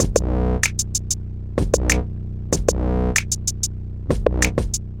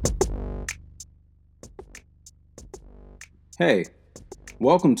Hey,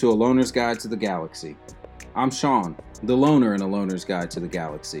 welcome to A Loner's Guide to the Galaxy. I'm Sean, the loner in A Loner's Guide to the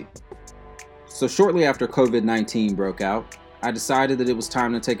Galaxy. So shortly after COVID-19 broke out, I decided that it was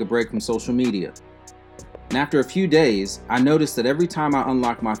time to take a break from social media. And after a few days, I noticed that every time I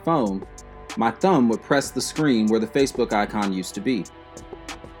unlocked my phone, my thumb would press the screen where the Facebook icon used to be.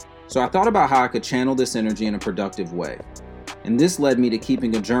 So I thought about how I could channel this energy in a productive way. And this led me to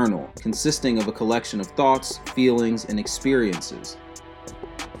keeping a journal consisting of a collection of thoughts, feelings, and experiences.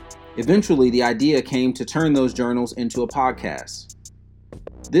 Eventually, the idea came to turn those journals into a podcast.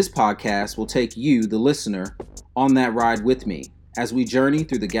 This podcast will take you, the listener, on that ride with me as we journey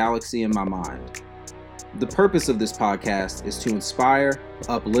through the galaxy in my mind. The purpose of this podcast is to inspire,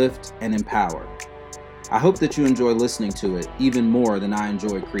 uplift, and empower. I hope that you enjoy listening to it even more than I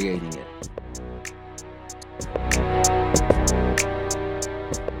enjoy creating it.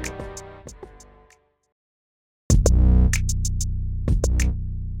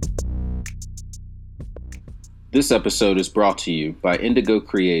 This episode is brought to you by Indigo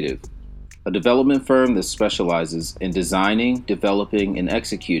Creative, a development firm that specializes in designing, developing, and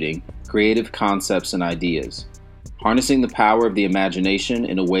executing creative concepts and ideas, harnessing the power of the imagination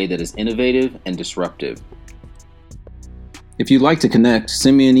in a way that is innovative and disruptive. If you'd like to connect,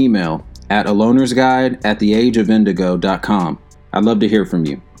 send me an email at alonersguide@theageofindigo.com. I'd love to hear from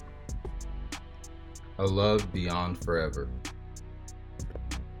you. A love beyond forever.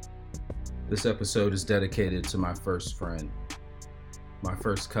 This episode is dedicated to my first friend, my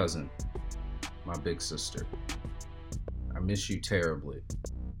first cousin, my big sister. I miss you terribly,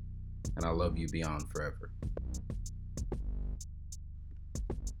 and I love you beyond forever.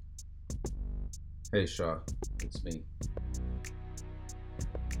 Hey Shaw, it's me.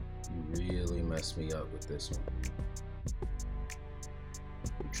 You really messed me up with this one.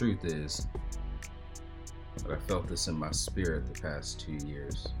 The truth is that I felt this in my spirit the past 2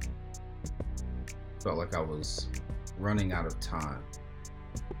 years. Felt like I was running out of time.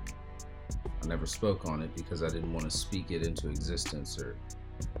 I never spoke on it because I didn't want to speak it into existence or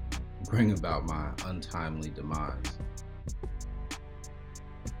bring about my untimely demise.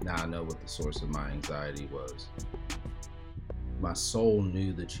 Now I know what the source of my anxiety was. My soul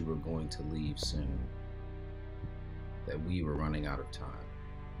knew that you were going to leave soon, that we were running out of time.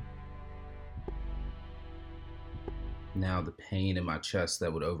 Now the pain in my chest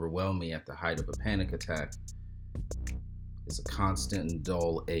that would overwhelm me at the height of a panic attack is a constant and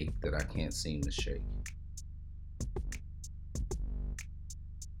dull ache that I can't seem to shake.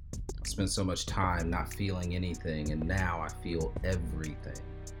 I spent so much time not feeling anything, and now I feel everything.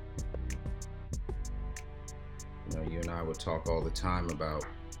 You know, you and I would talk all the time about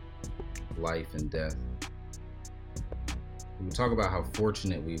life and death. We would talk about how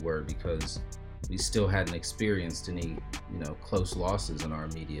fortunate we were because we still hadn't experienced any, close losses in our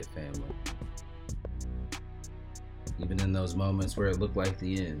immediate family. Even in those moments where it looked like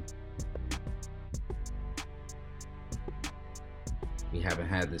the end. We haven't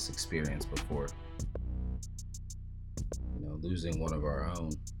had this experience before. Losing one of our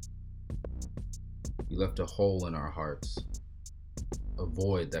own. You left a hole in our hearts, a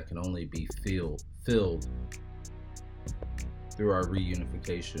void that can only be filled through our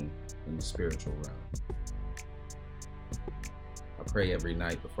reunification in the spiritual realm. I pray every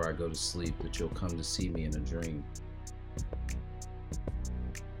night before I go to sleep that you'll come to see me in a dream.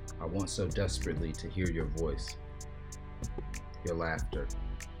 I want so desperately to hear your voice, your laughter,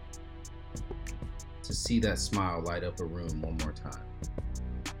 to see that smile light up a room one more time.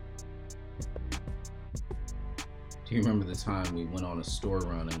 Do you remember the time we went on a store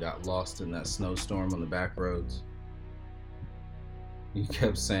run and got lost in that snowstorm on the back roads? You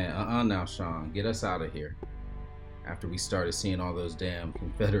kept saying, now, Sean, get us out of here. After we started seeing all those damn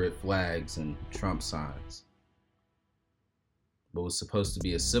Confederate flags and Trump signs. What was supposed to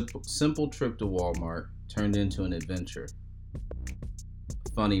be a simple trip to Walmart turned into an adventure. A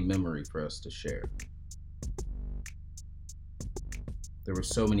funny memory for us to share. There were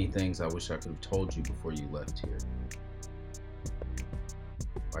so many things I wish I could have told you before you left here.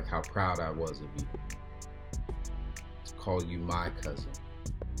 Like how proud I was of you. To call you my cousin.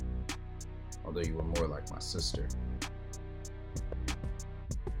 Although you were more like my sister.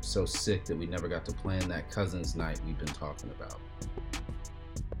 So sick that we never got to plan that cousin's night we've been talking about.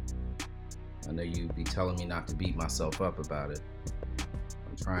 I know you'd be telling me not to beat myself up about it.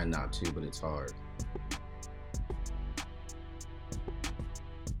 I'm trying not to, but it's hard.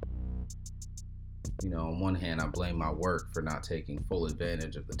 On one hand, I blame my work for not taking full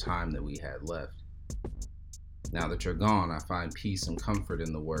advantage of the time that we had left. Now that you're gone, I find peace and comfort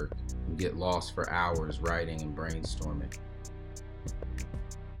in the work and get lost for hours writing and brainstorming.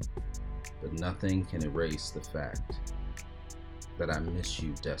 but nothing can erase the fact that I miss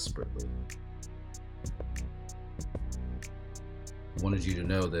you desperately. I wanted you to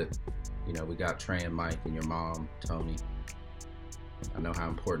know that, we got Trey and Mike and your mom, Tony. I know how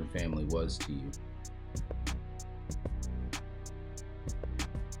important family was to you.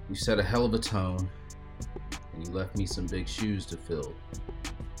 You set a hell of a tone, and you left me some big shoes to fill,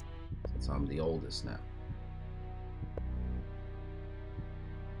 since I'm the oldest now.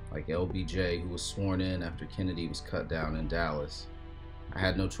 Like LBJ, who was sworn in after Kennedy was cut down in Dallas, I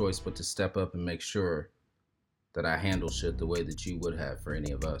had no choice but to step up and make sure that I handle shit the way that you would have for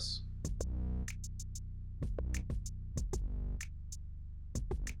any of us.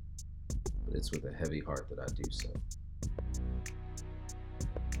 But it's with a heavy heart that I do so.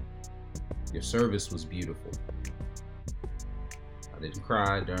 Your service was beautiful. I didn't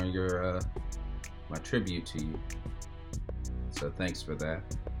cry during my tribute to you, so thanks for that.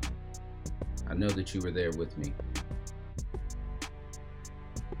 I know that you were there with me.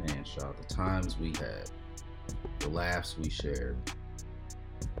 Man, Chaude, the times we had, the laughs we shared,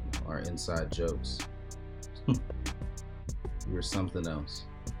 our inside jokes. You were something else.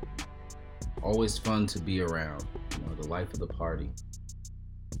 Always fun to be around, the life of the party.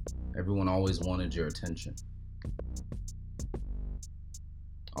 Everyone always wanted your attention.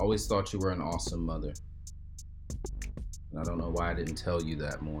 Always thought you were an awesome mother. And I don't know why I didn't tell you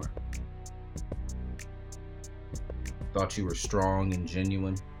that more. Thought you were strong and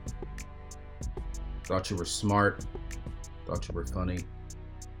genuine. Thought you were smart. Thought you were funny.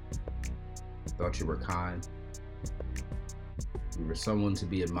 Thought you were kind. You were someone to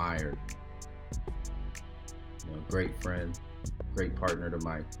be admired. Great friend, great partner to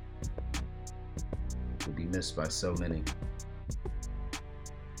Mike. Will be missed by so many.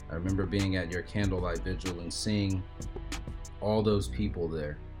 I remember being at your candlelight vigil and seeing all those people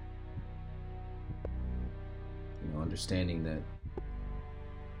there. Understanding that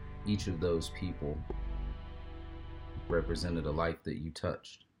each of those people represented a life that you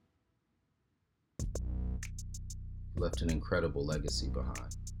touched. Left an incredible legacy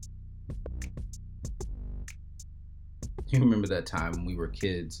behind. You remember that time when we were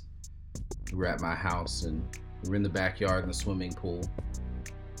kids? We were at my house and we were in the backyard in the swimming pool.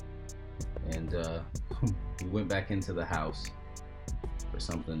 And we went back into the house for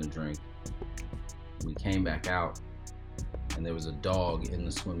something to drink. We came back out and there was a dog in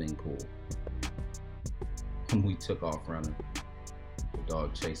the swimming pool. And we took off running. The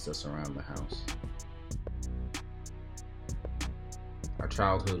dog chased us around the house. Our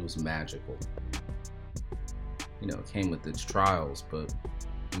childhood was magical. It came with its trials, but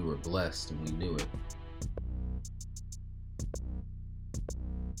we were blessed and we knew it.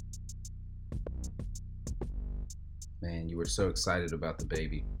 Man, you were so excited about the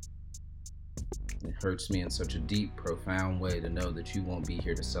baby. It hurts me in such a deep, profound way to know that you won't be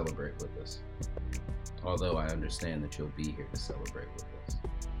here to celebrate with us. Although I understand that you'll be here to celebrate with us.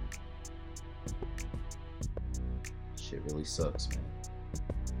 Shit really sucks, man.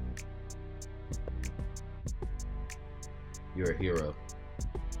 You're a hero.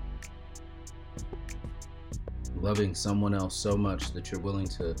 Loving someone else so much that you're willing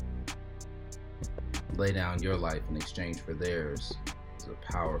to lay down your life in exchange for theirs is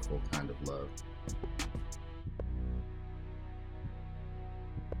a powerful kind of love.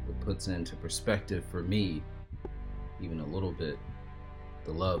 It puts into perspective for me, even a little bit,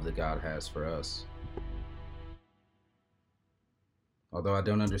 the love that God has for us. Although I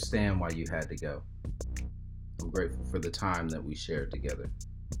don't understand why you had to go, I'm grateful for the time that we shared together.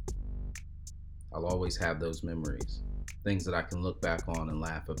 I'll always have those memories, things that I can look back on and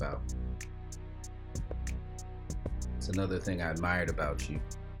laugh about. It's another thing I admired about you.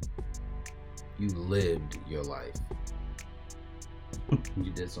 You lived your life.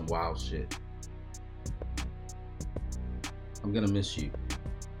 You did some wild shit. I'm gonna miss you.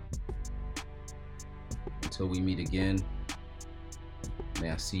 Until we meet again, may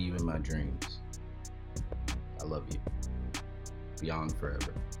I see you in my dreams. I love you. Beyond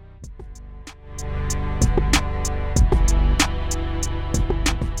forever.